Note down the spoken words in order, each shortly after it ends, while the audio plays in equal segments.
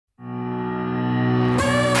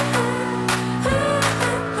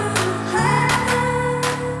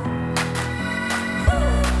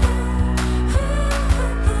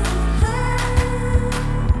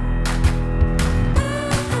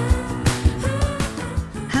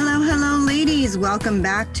ladies. Welcome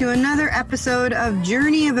back to another episode of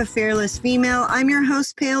Journey of a Fearless Female. I'm your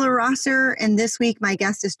host, Paola Rosser, and this week my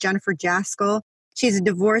guest is Jennifer Jaskol. She's a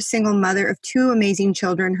divorced single mother of two amazing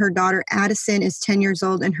children. Her daughter Addison is 10 years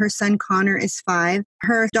old and her son Connor is 5.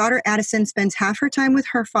 Her daughter Addison spends half her time with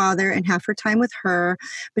her father and half her time with her,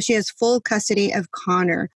 but she has full custody of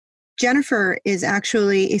Connor. Jennifer is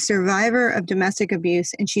actually a survivor of domestic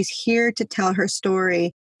abuse, and she's here to tell her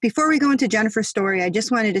story. Before we go into Jennifer's story, I just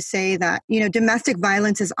wanted to say that, domestic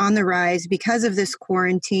violence is on the rise because of this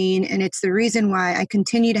quarantine. And it's the reason why I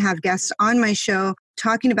continue to have guests on my show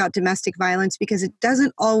talking about domestic violence, because it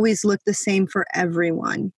doesn't always look the same for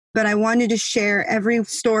everyone. But I wanted to share every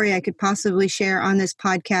story I could possibly share on this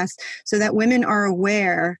podcast so that women are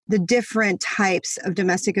aware the different types of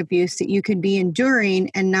domestic abuse that you could be enduring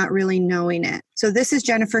and not really knowing it. So this is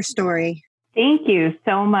Jennifer's story. Thank you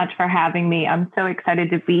so much for having me. I'm so excited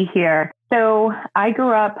to be here. So I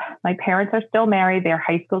grew up, my parents are still married. They're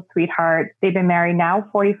high school sweethearts. They've been married now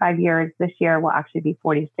 45 years. This year will actually be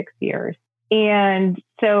 46 years. And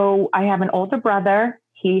so I have an older brother.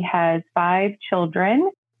 He has 5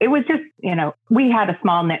 children. It was just, we had a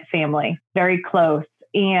small knit family, very close.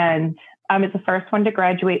 And I was the first one to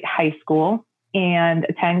graduate high school and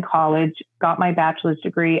attend college, got my bachelor's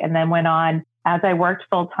degree, and then went on as I worked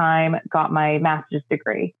full time, got my master's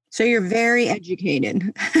degree. So you're very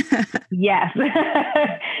educated. Yes.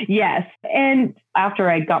 Yes. And after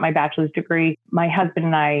I got my bachelor's degree, my husband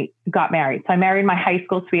and I got married. So I married my high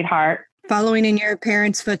school sweetheart. Following in your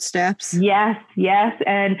parents' footsteps. Yes. Yes.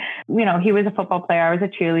 And, he was a football player. I was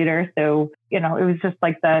a cheerleader. So, it was just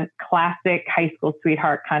like the classic high school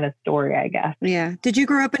sweetheart kind of story, I guess. Yeah. Did you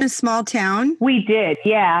grow up in a small town? We did.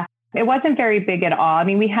 Yeah. It wasn't very big at all. I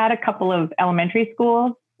mean, we had a couple of elementary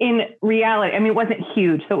schools. In reality, it wasn't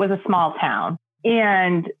huge. So it was a small town.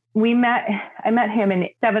 And I met him in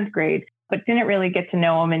 7th grade, but didn't really get to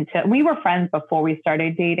know him until we were friends before we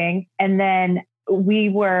started dating. And then we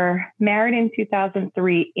were married in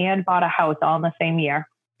 2003 and bought a house all in the same year.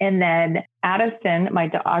 And then Addison,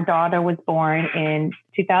 our daughter, was born in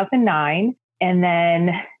 2009. And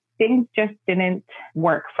then things just didn't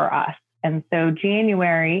work for us. And so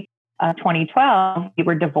January 2012, we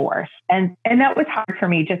were divorced. And that was hard for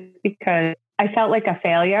me just because I felt like a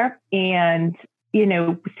failure. And,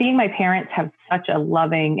 seeing my parents have such a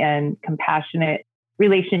loving and compassionate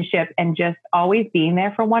relationship and just always being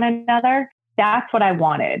there for one another, that's what I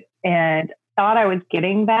wanted. And thought I was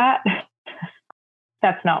getting that.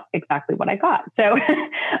 That's not exactly what I got. So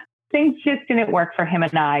things just didn't work for him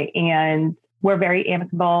and I. And we're very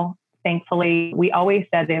amicable. Thankfully, we always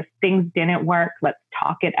said if things didn't work, let's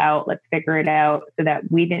talk it out, let's figure it out so that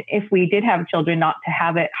if we did have children, not to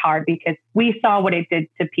have it hard, because we saw what it did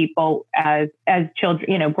to people as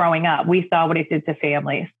children, growing up. We saw what it did to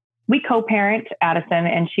families. We co-parent Addison,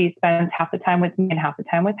 and she spends half the time with me and half the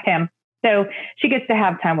time with him. So she gets to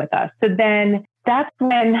have time with us. So then that's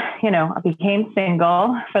when, I became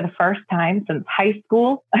single for the first time since high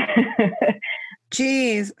school.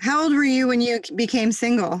 Geez, how old were you when you became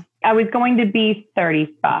single? I was going to be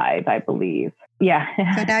 35, I believe. Yeah.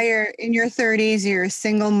 So now you're in your 30s, you're a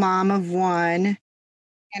single mom of 1.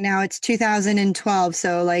 And now it's 2012.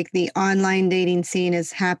 So like the online dating scene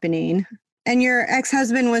is happening. And your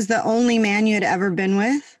ex-husband was the only man you had ever been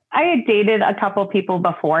with? I had dated a couple people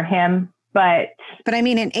before him, but I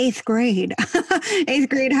mean, in 8th grade, 8th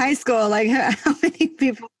grade high school, like how many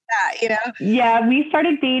people is that, Yeah, we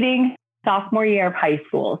started dating sophomore year of high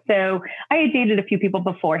school. So I had dated a few people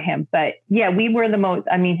before him, but yeah, we were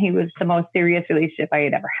he was the most serious relationship I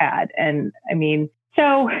had ever had. And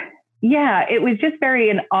so yeah, it was just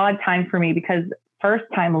an odd time for me because first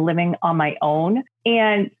time living on my own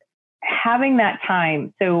and having that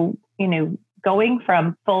time. So, going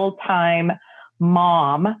from full-time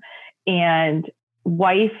mom and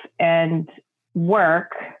wife and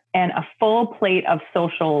work and a full plate of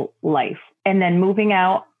social life, and then moving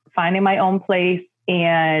out, finding my own place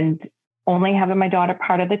and only having my daughter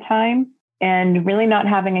part of the time and really not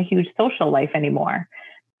having a huge social life anymore.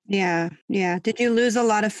 Yeah. Yeah. Did you lose a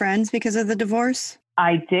lot of friends because of the divorce?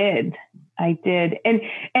 I did.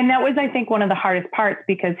 And that was, I think, one of the hardest parts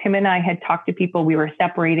because him and I had talked to people. We were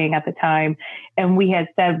separating at the time and we had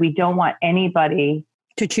said, we don't want anybody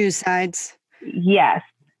to choose sides. Yes.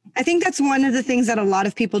 I think that's one of the things that a lot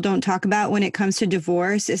of people don't talk about when it comes to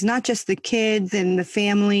divorce. It's not just the kids and the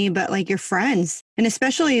family, but like your friends. And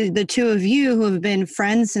especially the two of you who have been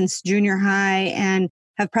friends since junior high and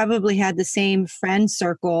have probably had the same friend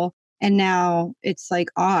circle. And now it's like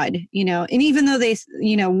odd, and even though they,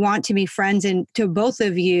 want to be friends and to both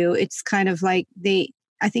of you, it's kind of like they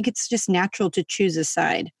I think it's just natural to choose a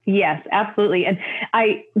side. Yes, absolutely. And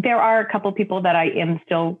there are a couple people that I am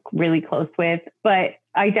still really close with, but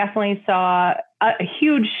I definitely saw a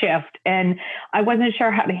huge shift and I wasn't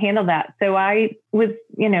sure how to handle that. So I was,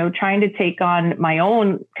 trying to take on my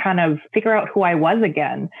own kind of figure out who I was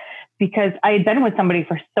again, because I had been with somebody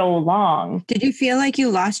for so long. Did you feel like you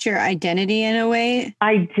lost your identity in a way?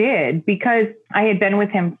 I did, because I had been with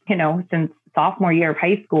him, since sophomore year of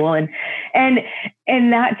high school. And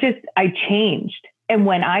that just, I changed. And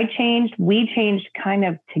when I changed, we changed kind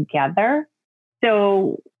of together.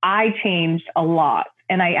 So I changed a lot.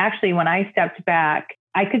 And I actually, when I stepped back,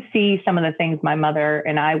 I could see some of the things my mother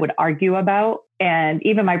and I would argue about. And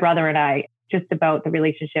even my brother and I, just about the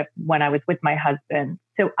relationship when I was with my husband.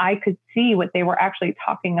 So I could see what they were actually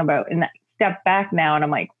talking about. And I stepped back now and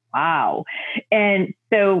I'm like, wow. And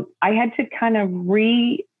so I had to kind of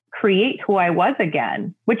recreate who I was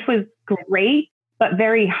again, which was great, but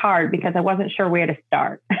very hard because I wasn't sure where to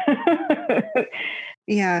start.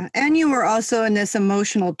 Yeah. And you were also in this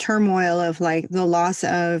emotional turmoil of like the loss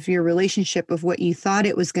of your relationship, of what you thought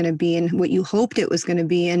it was going to be and what you hoped it was going to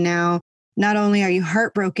be. And now not only are you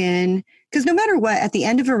heartbroken, because no matter what, at the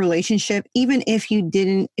end of a relationship, even if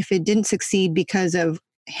it didn't succeed because of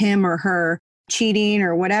him or her cheating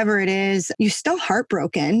or whatever it is, you're still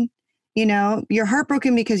heartbroken. You're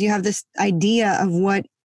heartbroken because you have this idea of what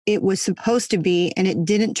it was supposed to be and it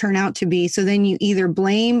didn't turn out to be. So then you either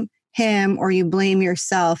blame him or you blame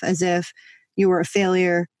yourself as if you were a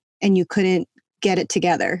failure and you couldn't get it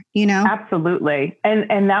together, Absolutely.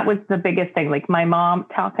 And that was the biggest thing. Like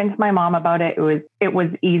talking to my mom about it, it was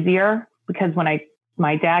easier because when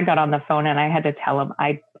my dad got on the phone and I had to tell him,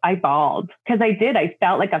 I bawled because I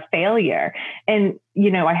felt like a failure. And,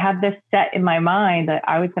 I had this set in my mind that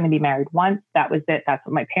I was going to be married once. That was it. That's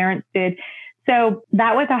what my parents did. So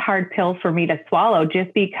that was a hard pill for me to swallow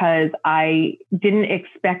just because I didn't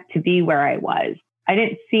expect to be where I was. I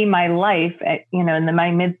didn't see my life at, in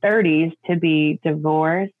my mid 30s to be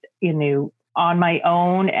divorced, on my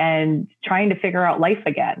own and trying to figure out life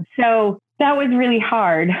again. So that was really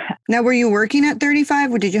hard. Now, were you working at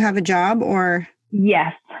 35 or did you have a job or?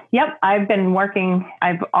 Yes. Yep. I've been working.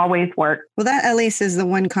 I've always worked. Well, that at least is the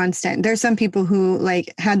one constant. There's some people who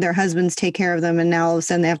had their husbands take care of them and now all of a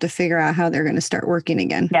sudden they have to figure out how they're going to start working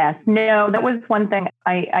again. Yes. No, that was one thing.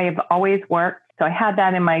 I have always worked. So I had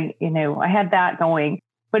that in my, I had that going,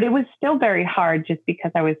 but it was still very hard just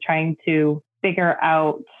because I was trying to figure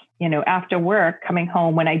out, after work, coming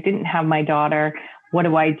home when I didn't have my daughter, what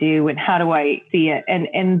do I do and how do I see it?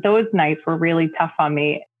 And those nights were really tough on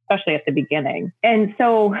me, especially at the beginning. And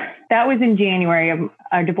so that was in January.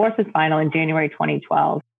 Our divorce was final in January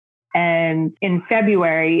 2012. And in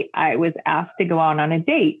February, I was asked to go out on a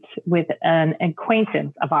date with an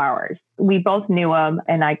acquaintance of ours. We both knew him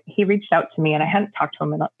and he reached out to me and I hadn't talked to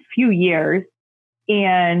him in a few years.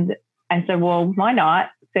 And I said, well, why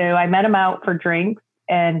not? So I met him out for drinks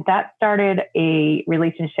and that started a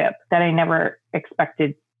relationship that I never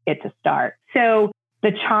expected it to start. So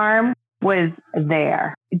the charm was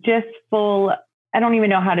there, just full. I don't even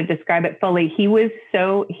know how to describe it fully. He would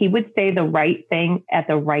say the right thing at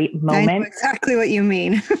the right moment. I know exactly what you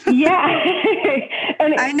mean. Yeah.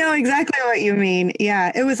 And I know exactly what you mean.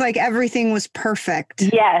 Yeah. It was like everything was perfect.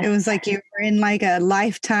 Yes. It was like you were in like a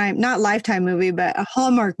not Lifetime movie, but a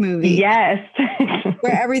Hallmark movie. Yes.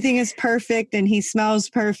 Where everything is perfect and he smells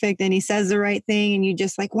perfect and he says the right thing. And you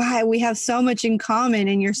just like, wow, we have so much in common.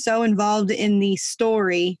 And you're so involved in the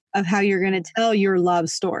story of how you're going to tell your love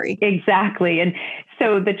story. Exactly. And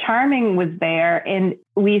so the charming was there and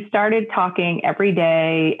we started talking every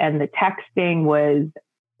day and the texting was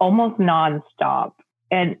almost nonstop.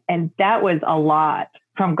 And that was a lot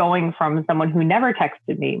from going from someone who never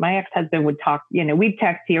texted me. My ex-husband would talk, we'd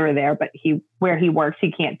text here or there, but where he works,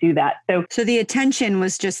 he can't do that. So the attention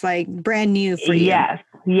was just like brand new for you.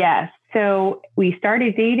 Yes. So we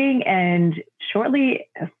started dating and shortly,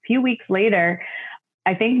 a few weeks later,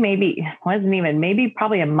 I think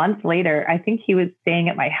probably a month later, I think he was staying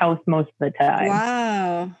at my house most of the time.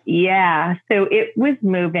 Wow. Yeah. So it was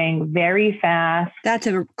moving very fast. That's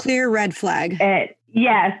a clear red flag.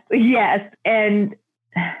 Yes. And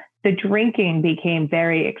the drinking became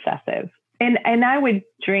very excessive. And I would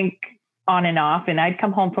drink on and off and I'd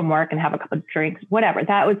come home from work and have a couple of drinks, whatever.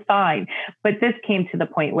 That was fine. But this came to the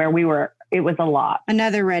point where it was a lot.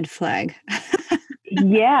 Another red flag.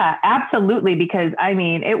 Yeah, absolutely. Because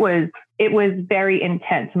it was very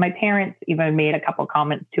intense. My parents even made a couple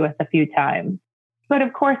comments to us a few times. But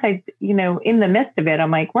of course, in the midst of it,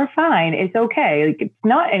 I'm like, we're fine. It's okay. Like, it's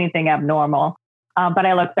not anything abnormal. But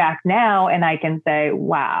I look back now and I can say,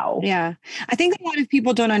 wow. Yeah. I think a lot of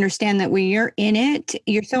people don't understand that when you're in it,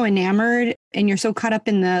 you're so enamored and you're so caught up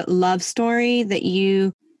in the love story that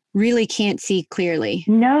you really can't see clearly.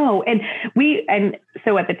 No. And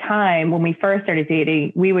so at the time when we first started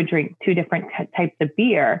dating, we would drink two different types of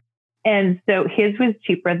beer. And so his was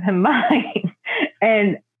cheaper than mine.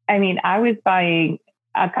 And I mean, I was buying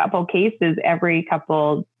a couple cases every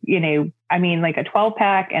couple, like a 12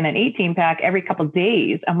 pack and an 18 pack every couple of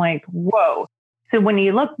days. I'm like, whoa. So when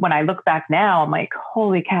I look back now, I'm like,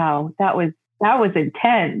 holy cow, that was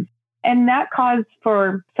intense. And that caused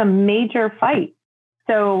for some major fights.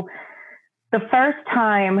 So the first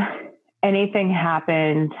time anything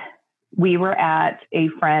happened, we were at a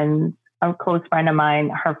close friend of mine.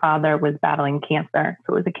 Her father was battling cancer.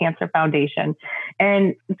 So it was a cancer foundation.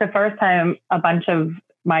 And it's the first time a bunch of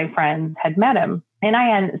my friends had met him. And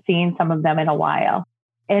I hadn't seen some of them in a while.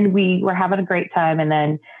 And we were having a great time. And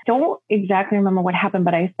then don't exactly remember what happened,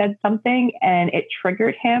 but I said something and it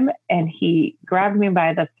triggered him. And he grabbed me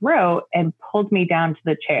by the throat and pulled me down to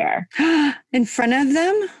the chair. In front of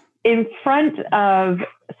them?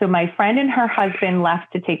 So my friend and her husband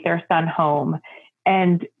left to take their son home.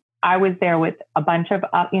 And I was there with a bunch of,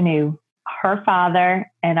 her father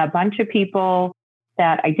and a bunch of people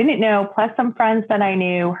that I didn't know, plus some friends that I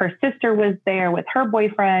knew. Her sister was there with her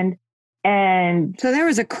boyfriend. And so there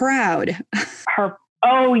was a crowd.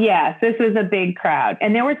 Oh, yes, this was a big crowd.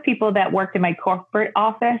 And there was people that worked in my corporate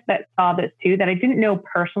office that saw this too, that I didn't know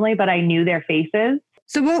personally, but I knew their faces.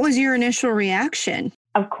 So what was your initial reaction?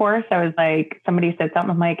 Of course, I was like, somebody said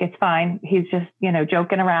something. I'm like, it's fine. He's just,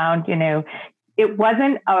 joking around, It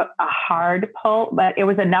wasn't a hard pull, but it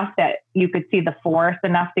was enough that you could see the force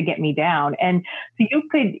enough to get me down. And so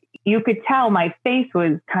you could tell my face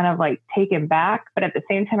was kind of like taken back, but at the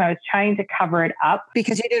same time, I was trying to cover it up.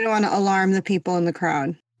 Because you didn't want to alarm the people in the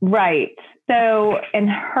crowd. Right. So, and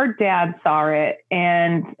her dad saw it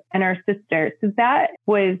and her sister. So that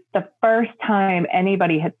was the first time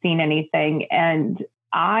anybody had seen anything. And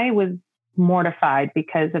I was mortified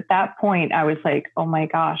because at that point I was like, oh my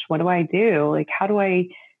gosh, what do I do? Like, how do I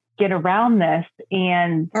get around this?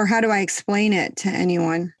 Or how do I explain it to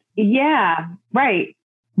anyone? Yeah, right.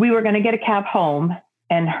 We were going to get a cab home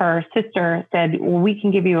and her sister said, well, we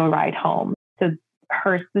can give you a ride home. So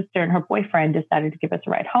her sister and her boyfriend decided to give us a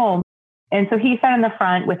ride home. And so he sat in the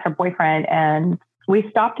front with her boyfriend and we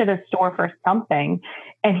stopped at a store for something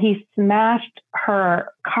and he smashed her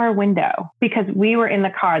car window because we were in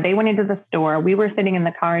the car. They went into the store. We were sitting in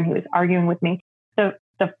the car and he was arguing with me. So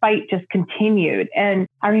the fight just continued. And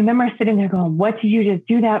I remember sitting there going, what did you just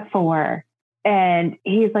do that for? And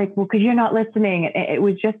he's like, well, because you're not listening. And it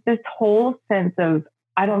was just this whole sense of,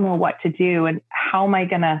 I don't know what to do and how am I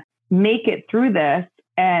going to make it through this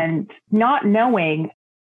and not knowing.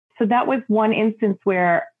 So that was one instance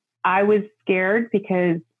where I was scared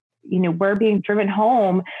because, we're being driven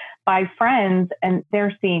home by friends and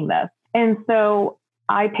they're seeing this. And so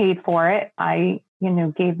I paid for it. I,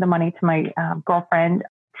 gave the money to my girlfriend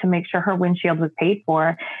to make sure her windshield was paid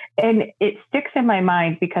for. And it sticks in my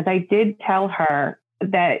mind because I did tell her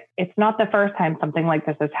that it's not the first time something like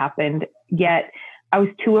this has happened, yet I was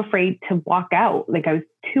too afraid to walk out. Like I was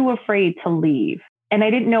too afraid to leave and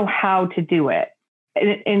I didn't know how to do it.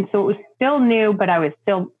 And so it was still new, but I was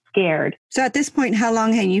still scared. So at this point, how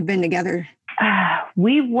long had you been together?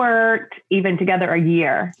 We worked even together a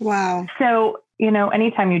year. Wow. So,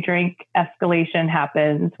 anytime you drink, escalation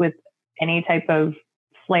happens with any type of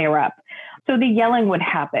flare up. So the yelling would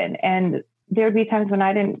happen. And there'd be times when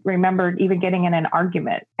I didn't remember even getting in an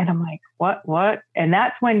argument. And I'm like, what? And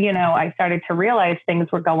that's when, I started to realize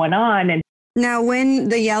things were going on. And now, when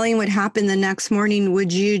the yelling would happen the next morning,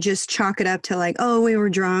 would you just chalk it up to like, oh, we were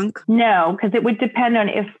drunk? No, because it would depend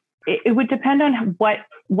on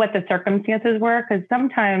what the circumstances were. Because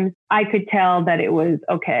sometimes I could tell that it was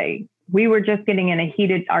okay. We were just getting in a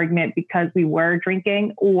heated argument because we were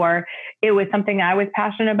drinking, or it was something I was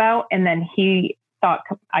passionate about. And then he thought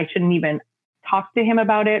I shouldn't even talk to him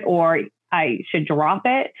about it, or I should drop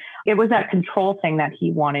it. It was that control thing that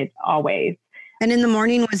he wanted always. And in the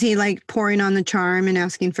morning, was he like pouring on the charm and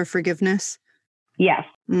asking for forgiveness? Yes.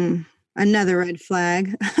 Another red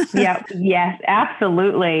flag. Yes,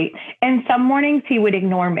 absolutely. And some mornings he would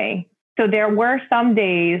ignore me. So there were some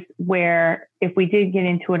days where if we did get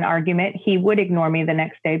into an argument, he would ignore me the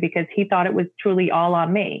next day because he thought it was truly all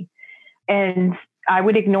on me. And I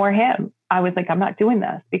would ignore him. I was like, I'm not doing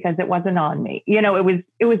this because it wasn't on me.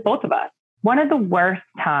 It was both of us. One of the worst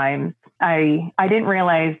times I didn't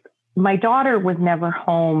realize my daughter was never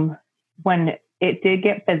home when it did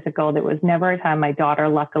get physical. There was never a time my daughter,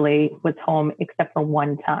 luckily, was home except for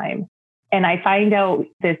one time. And I find out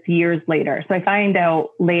this years later. So I find out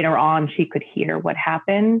later on she could hear what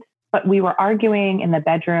happened, but we were arguing in the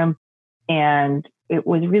bedroom and it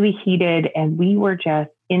was really heated and we were just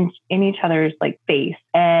in each other's like face.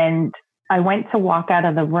 And I went to walk out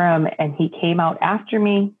of the room and he came out after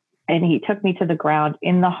me and he took me to the ground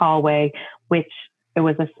in the hallway, which it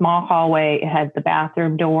was a small hallway. It had the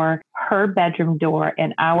bathroom door, her bedroom door,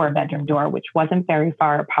 and our bedroom door, which wasn't very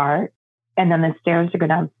far apart. And then the stairs to go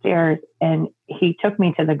downstairs. And he took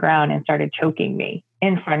me to the ground and started choking me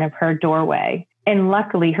in front of her doorway. And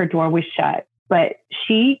luckily her door was shut, but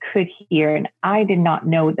she could hear, and I did not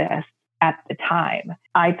know this at the time.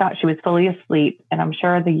 I thought she was fully asleep. And I'm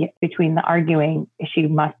sure between the arguing, she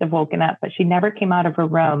must have woken up, but she never came out of her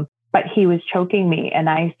room. But he was choking me. And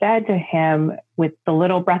I said to him with the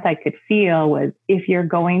little breath I could feel was, if you're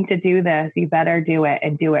going to do this, you better do it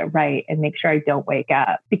and do it right and make sure I don't wake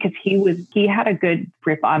up, because he had a good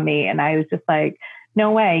grip on me. And I was just like,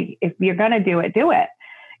 no way, if you're going to do it,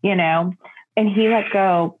 you know, and he let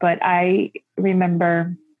go. But I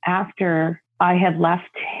remember after I had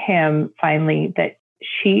left him finally that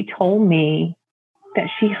she told me that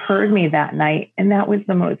she heard me that night. And that was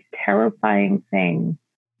the most terrifying thing.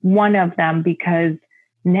 One of them, because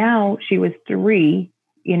now she was 3,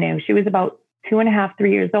 you know, she was about 2.5,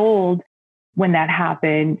 3 years old when that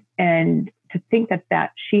happened. And to think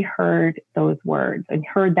that she heard those words and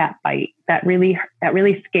heard that bite, that really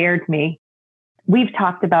scared me. We've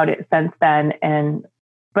talked about it since then.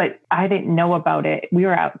 But I didn't know about it. We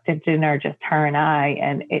were out to dinner, just her and I,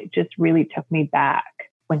 and it just really took me back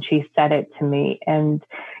when she said it to me. And,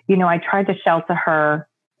 you know, I tried to shelter her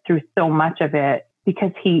through so much of it,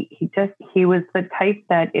 because he was the type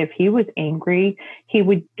that if he was angry, he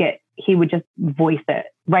would just voice it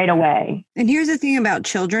right away. And here's the thing about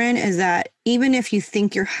children is that even if you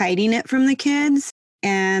think you're hiding it from the kids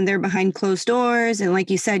and they're behind closed doors, and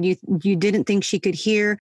like you said, you didn't think she could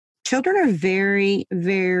hear, children are very,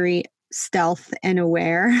 very stealth and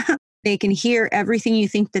aware. They can hear everything you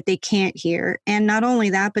think that they can't hear. And not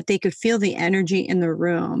only that, but they could feel the energy in the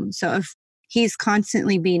room. So if he's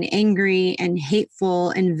constantly being angry and hateful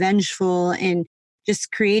and vengeful and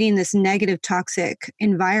just creating this negative, toxic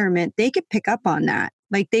environment, they could pick up on that.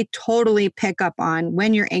 Like they totally pick up on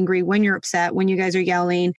when you're angry, when you're upset, when you guys are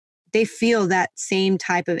yelling. They feel that same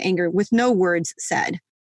type of anger with no words said.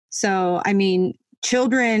 So, I mean,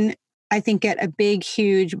 children, I think, get a big,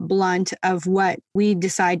 huge blunt of what we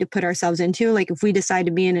decide to put ourselves into. Like if we decide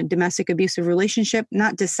to be in a domestic abusive relationship,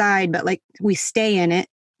 not decide, but like we stay in it,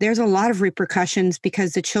 there's a lot of repercussions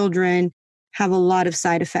because the children have a lot of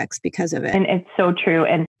side effects because of it. And it's so true.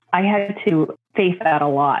 And I had to face that a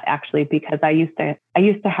lot, actually, because I used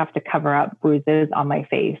to have to cover up bruises on my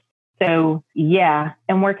face. So yeah,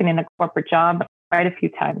 and working in a corporate job, quite a few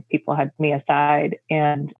times people had me aside.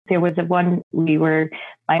 And there was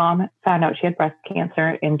my mom found out she had breast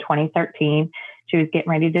cancer in 2013. She was getting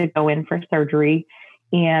ready to go in for surgery.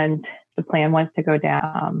 And the plan was to go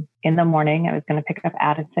down in the morning. I was going to pick up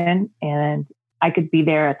Addison and I could be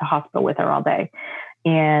there at the hospital with her all day.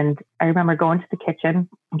 And I remember going to the kitchen,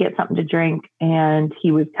 get something to drink. And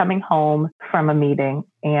he was coming home from a meeting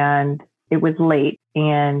and it was late.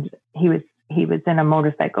 And he was in a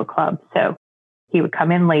motorcycle club. So he would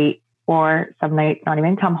come in late, or some nights not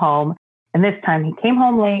even come home. And this time he came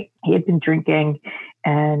home late. He had been drinking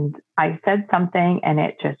and I said something and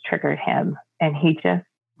it just triggered him. And he just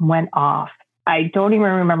went off. I don't even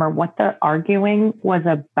remember what the arguing was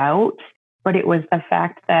about, but it was the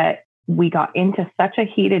fact that we got into such a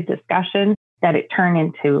heated discussion that it turned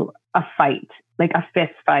into a fight, like a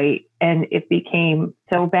fist fight. And it became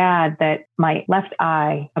so bad that my left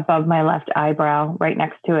eye, above my left eyebrow, right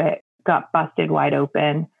next to it, got busted wide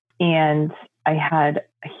open. And I had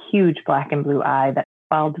a huge black and blue eye that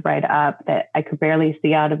swelled right up that I could barely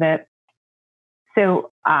see out of it.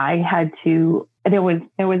 So I had to, there was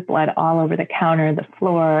blood all over the counter, the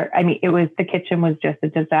floor. I mean, the kitchen was just a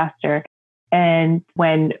disaster. And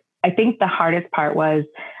I think the hardest part was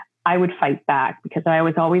I would fight back, because I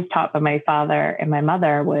was always taught by my father and my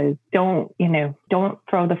mother was don't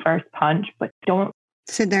throw the first punch, but don't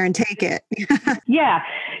sit there and take it. Yeah.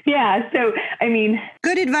 So, I mean,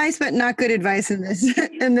 good advice, but not good advice in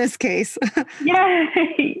this case. Yeah.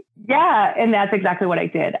 Yeah. And that's exactly what I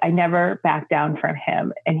did. I never backed down from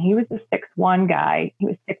him. And he was a 6'1" guy. He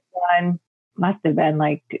was 6'1", must have been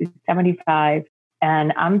like 275.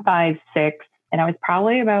 And I'm 5'6", and I was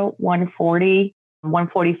probably about 140,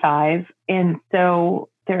 145. And so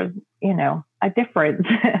there's, a difference.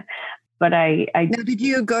 But Now, did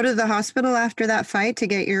you go to the hospital after that fight to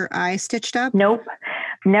get your eye stitched up? Nope.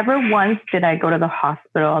 Never once did I go to the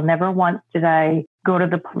hospital. Never once did I go to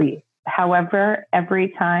the police. However,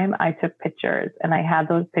 every time I took pictures, and I had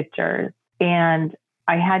those pictures, and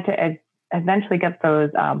I had to eventually get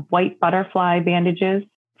those white butterfly bandages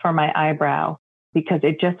for my eyebrow because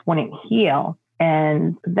it just wouldn't heal.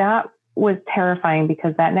 And that was terrifying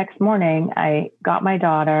because that next morning I got my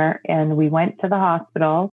daughter and we went to the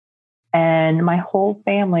hospital, and my whole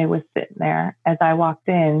family was sitting there as I walked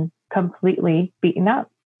in, completely beaten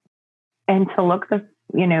up. And to look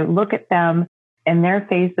at them and their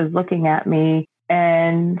faces looking at me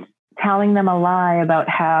and telling them a lie about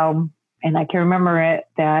how, and I can remember it,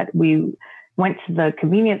 that we went to the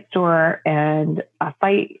convenience store and a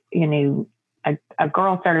fight, a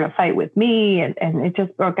girl started a fight with me and it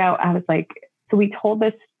just broke out. I was like, so we told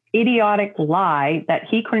this idiotic lie that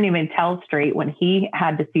he couldn't even tell straight when he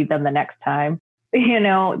had to see them the next time,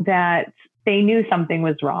 that they knew something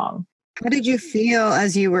was wrong. How did you feel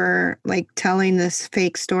as you were like telling this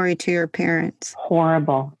fake story to your parents?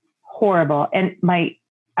 Horrible. And my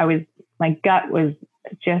gut was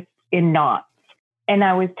just in knots. And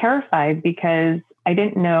I was terrified because I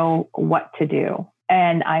didn't know what to do.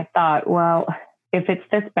 And I thought, well, if it's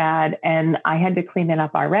this bad and I had to clean it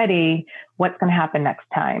up already, what's going to happen next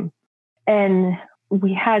time? And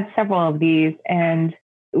we had several of these, and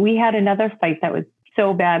we had another fight that was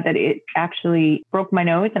so bad that it actually broke my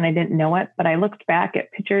nose and I didn't know it. But I looked back at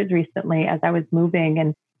pictures recently as I was moving,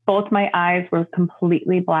 and both my eyes were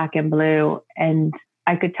completely black and blue. And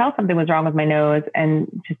I could tell something was wrong with my nose and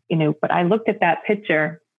just, but I looked at that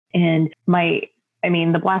picture and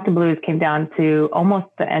the black and blues came down to almost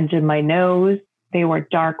the edge of my nose. They were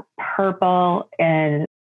dark purple. And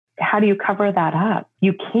how do you cover that up?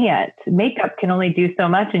 You can't. Makeup can only do so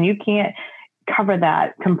much, and you can't cover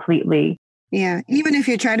that completely. Yeah. Even if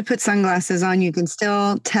you try to put sunglasses on, you can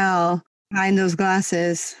still tell behind those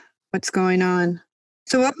glasses what's going on.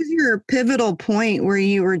 So what was your pivotal point where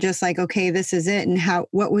you were just like, okay, this is it? And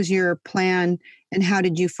what was your plan and how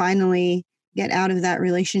did you finally get out of that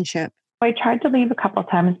relationship? I tried to leave a couple of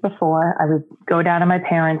times before. I would go down to my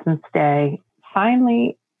parents and stay.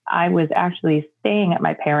 Finally, I was actually staying at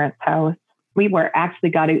my parents' house. We were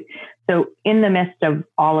actually so in the midst of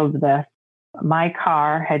all of this, my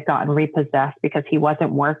car had gotten repossessed because he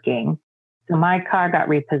wasn't working. So my car got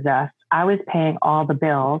repossessed. I was paying all the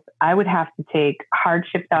bills. I would have to take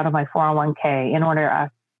hardships out of my 401k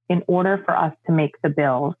in order for us to make the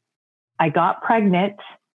bills. I got pregnant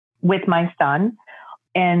with my son.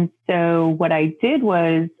 And so what I did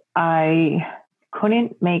was I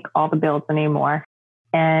couldn't make all the bills anymore.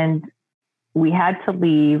 And we had to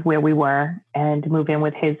leave where we were and move in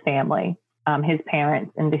with his family, his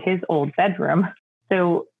parents, into his old bedroom.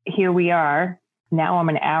 So here we are. Now I'm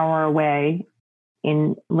an hour away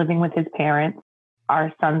in living with his parents.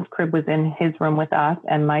 Our son's crib was in his room with us,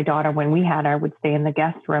 and my daughter, when we had her, would stay in the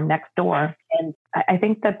guest room next door. And I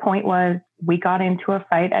think the point was we got into a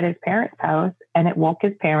fight at his parents' house, and it woke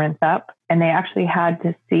his parents up, and they actually had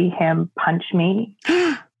to see him punch me.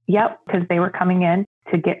 Yep, because they were coming in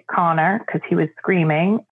to get Connor because he was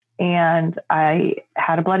screaming, and I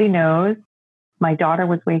had a bloody nose. My daughter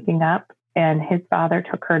was waking up, and his father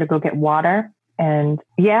took her to go get water. And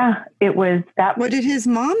yeah, it was that. What did his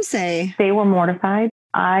mom say? They were mortified.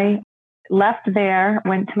 I left there,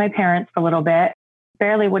 went to my parents for a little bit,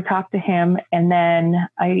 barely would talk to him. And then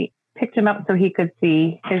I picked him up so he could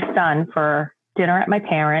see his son for dinner at my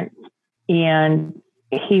parents. And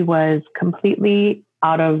he was completely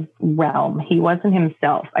out of realm. He wasn't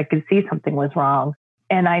himself. I could see something was wrong.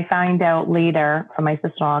 And I found out later from my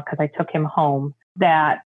sister-in-law, because I took him home,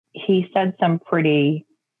 that he said some pretty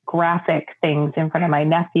graphic things in front of my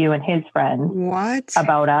nephew and his friends. What?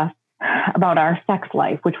 About us, about our sex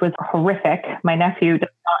life, which was horrific. My nephew does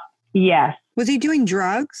not. Yes. Was he doing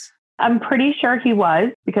drugs? I'm pretty sure he was,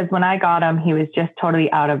 because when I got him, he was just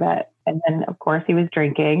totally out of it. And then, of course, he was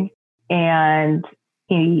drinking, and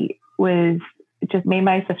he was just made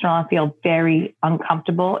my sister-in-law feel very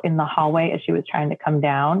uncomfortable in the hallway as she was trying to come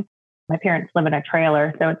down. My parents live in a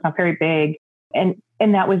trailer, so it's not very big.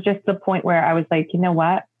 And that was just the point where I was like, you know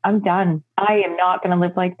what? I'm done. I am not going to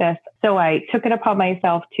live like this. So I took it upon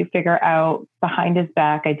myself to figure out behind his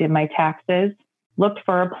back. I did my taxes, looked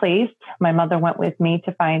for a place. My mother went with me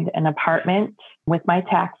to find an apartment with my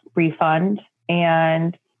tax refund.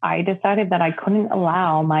 And I decided that I couldn't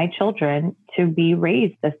allow my children to be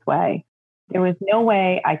raised this way. There was no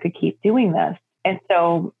way I could keep doing this. And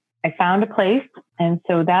so I found a place. And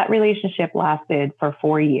so that relationship lasted for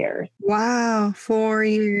 4 years. Wow, 4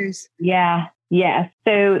 years. Yeah. Yes.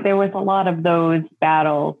 So there was a lot of those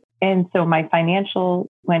battles. And so my financial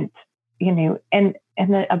went, and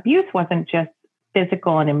the abuse wasn't just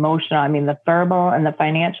physical and emotional. I mean, the verbal and the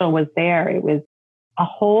financial was there. It was a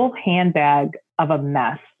whole handbag of a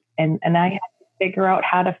mess. And I had to figure out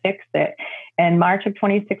how to fix it. In March of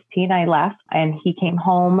 2016, I left and he came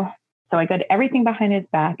home. So I got everything behind his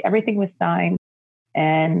back. Everything was signed.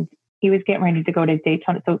 And he was getting ready to go to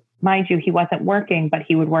Daytona. So mind you, he wasn't working, but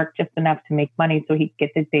he would work just enough to make money so he'd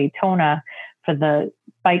get to Daytona for the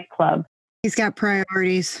bike club. He's got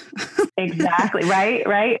priorities. Exactly.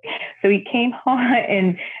 Right. So he came home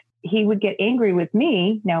and he would get angry with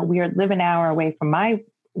me. Now we live an hour away from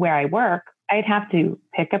where I work. I'd have to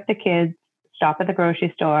pick up the kids, stop at the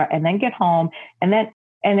grocery store, and then get home. And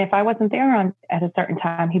if I wasn't there at a certain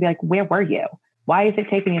time, he'd be like, "Where were you? Why is it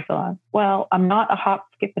taking you so long?" Well, I'm not a hop,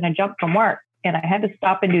 skip, and a jump from work. And I had to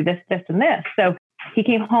stop and do this, this, and this. So he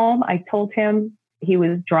came home. I told him he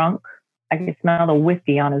was drunk. I could smell the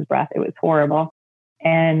whiskey on his breath. It was horrible.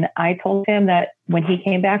 And I told him that when he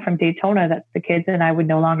came back from Daytona, that the kids and I would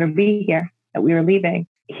no longer be here, that we were leaving.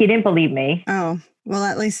 He didn't believe me. Oh, well,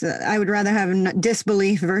 at least I would rather have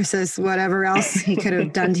disbelief versus whatever else he could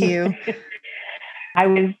have done to you. I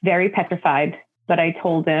was very petrified, but I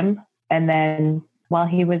told him. And then while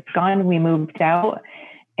he was gone, we moved out.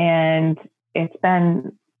 And it's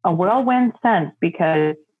been a whirlwind since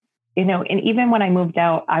because, and even when I moved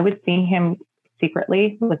out, I would see him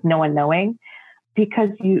secretly with no one knowing because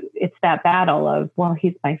it's that battle of, well,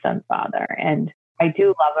 he's my son's father and I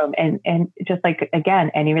do love him. And just like,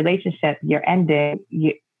 again, any relationship you're ending,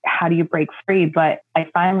 how do you break free? But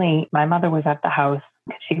my mother was at the house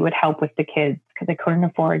because she would help with the kids because I couldn't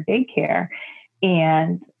afford daycare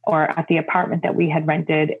or at the apartment that we had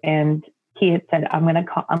rented. And he had said, I'm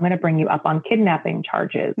going to bring you up on kidnapping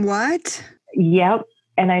charges. What? Yep.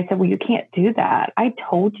 And I said, well, you can't do that. I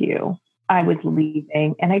told you I was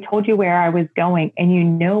leaving and I told you where I was going and you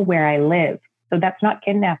know where I live. So that's not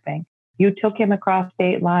kidnapping. You took him across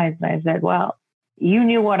state lines. And I said, well, you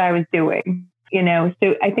knew what I was doing,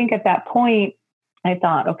 So I think at that point I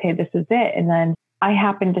thought, okay, this is it. And then I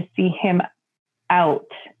happened to see him out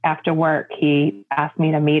after work. He asked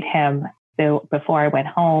me to meet him before I went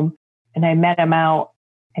home and I met him out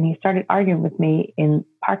and he started arguing with me in the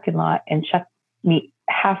parking lot and shut me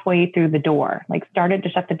halfway through the door, started to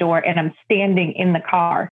shut the door and I'm standing in the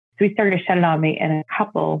car. So he started to shut it on me and a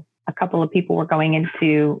couple of people were going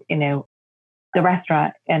into, the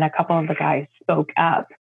restaurant and a couple of the guys spoke up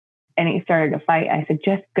and he started to fight. I said,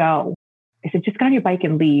 just go. I said, just get on your bike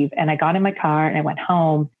and leave. And I got in my car and I went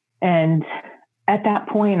home. And at that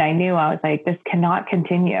point I knew I was like, this cannot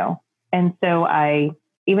continue. And so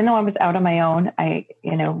even though I was out on my own, I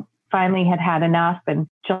finally had enough. And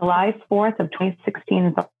July 4th of 2016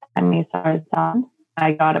 is the time he saw his son.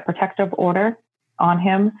 I got a protective order on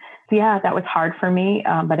him. So yeah, that was hard for me.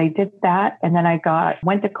 But I did that. And then I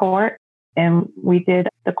went to court and we did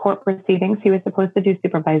the court proceedings. He was supposed to do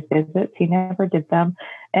supervised visits. He never did them.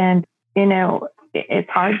 And, it's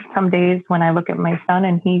hard some days when I look at my son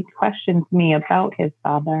and he questions me about his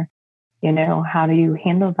father. How do you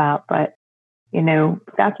handle that? But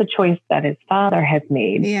that's a choice that his father has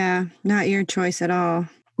made. Yeah, not your choice at all.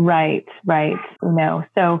 Right.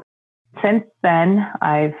 So since then,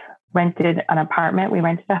 I've rented an apartment. We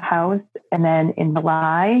rented a house. And then in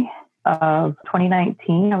July of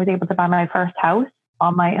 2019, I was able to buy my first house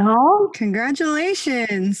on my own.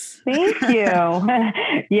 Congratulations. Thank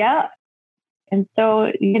you. Yeah. And so,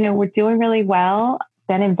 we're doing really well.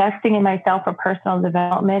 Then investing in myself for personal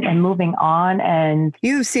development and moving on. And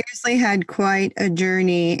you have seriously had quite a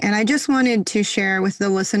journey. And I just wanted to share with the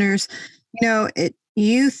listeners,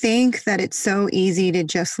 you think that it's so easy to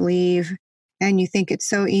just leave and you think it's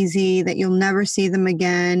so easy that you'll never see them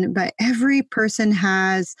again. But every person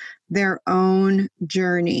has their own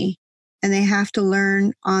journey and they have to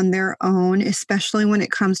learn on their own, especially when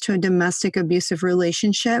it comes to a domestic abusive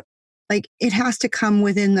relationship. It has to come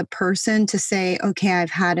within the person to say, okay,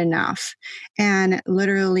 I've had enough. And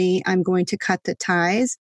literally, I'm going to cut the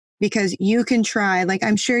ties because you can try.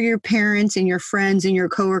 I'm sure your parents and your friends and your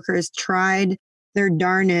coworkers tried their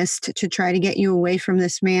darnest to try to get you away from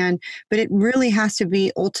this man. But it really has to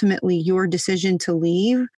be ultimately your decision to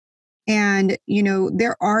leave. And,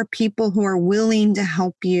 there are people who are willing to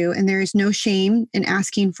help you and there is no shame in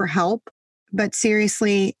asking for help. But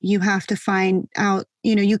seriously, you have to find out,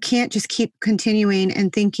 you can't just keep continuing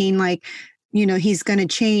and thinking he's going to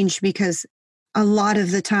change because a lot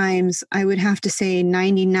of the times, I would have to say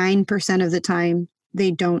 99% of the time,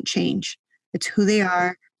 they don't change. It's who they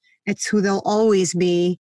are. It's who they'll always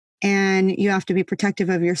be. and you have to be protective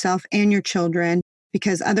of yourself and your children,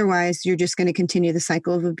 because otherwise you're just going to continue the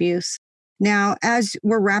cycle of abuse. Now, as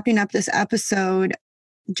we're wrapping up this episode,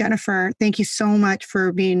 Jennifer, thank you so much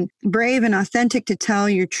for being brave and authentic to tell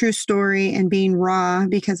your true story and being raw,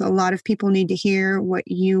 because a lot of people need to hear what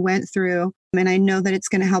you went through. And I know that it's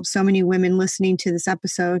going to help so many women listening to this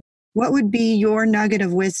episode. What would be your nugget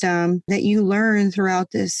of wisdom that you learned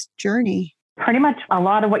throughout this journey? Pretty much a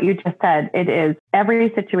lot of what you just said. It is,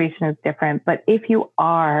 every situation is different, but if you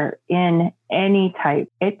are in any type,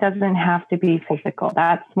 it doesn't have to be physical.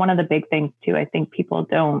 That's one of the big things too. I think people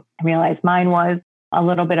don't realize. Mine was a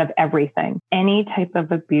little bit of everything. Any type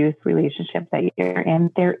of abuse relationship that you're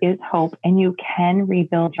in, there is hope and you can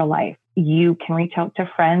rebuild your life. You can reach out to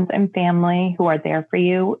friends and family who are there for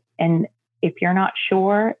you. And if you're not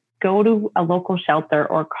sure, go to a local shelter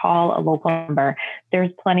or call a local number.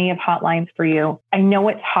 There's plenty of hotlines for you. I know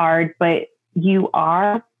it's hard, but you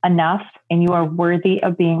are enough and you are worthy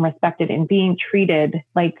of being respected and being treated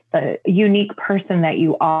like the unique person that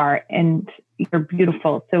you are. And you're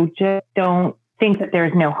beautiful. So just don't think that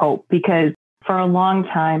there's no hope, because for a long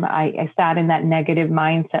time, I sat in that negative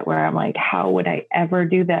mindset where I'm like, how would I ever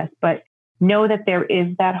do this? But know that there is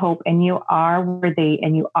that hope and you are worthy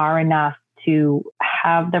and you are enough to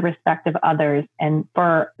have the respect of others and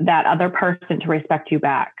for that other person to respect you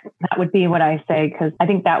back. That would be what I say, because I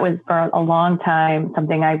think that was for a long time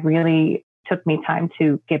something I really took me time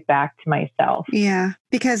to get back to myself. Yeah,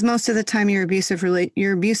 because most of the time your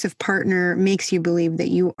abusive partner makes you believe that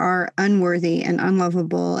you are unworthy and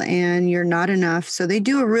unlovable and you're not enough. So they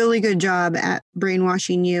do a really good job at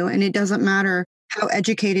brainwashing you. And it doesn't matter how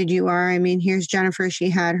educated you are. I mean, here's Jennifer. She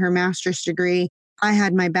had her master's degree. I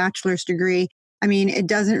had my bachelor's degree. I mean, it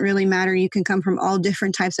doesn't really matter. You can come from all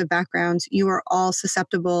different types of backgrounds. You are all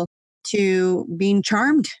susceptible to being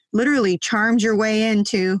charmed, literally charmed your way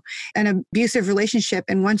into an abusive relationship.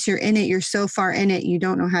 And once you're in it, you're so far in it, you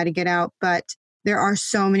don't know how to get out. But there are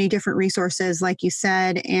so many different resources, like you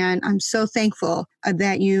said. And I'm so thankful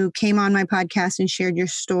that you came on my podcast and shared your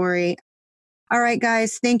story. All right,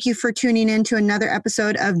 guys, thank you for tuning in to another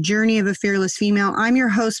episode of Journey of a Fearless Female. I'm your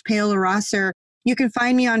host, Paola Rosser. You can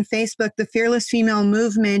find me on Facebook, The Fearless Female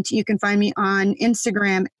Movement. You can find me on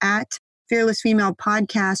Instagram at Fearless Female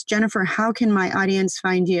Podcast. Jennifer, how can my audience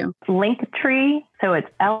find you? Linktree. So it's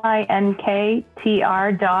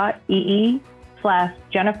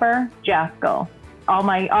linktr.ee/Jennifer Jaskol. All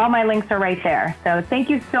my links are right there. So thank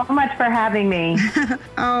you so much for having me.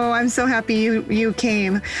 Oh, I'm so happy you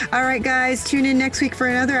came. All right, guys, tune in next week for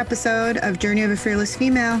another episode of Journey of a Fearless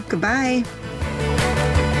Female. Goodbye.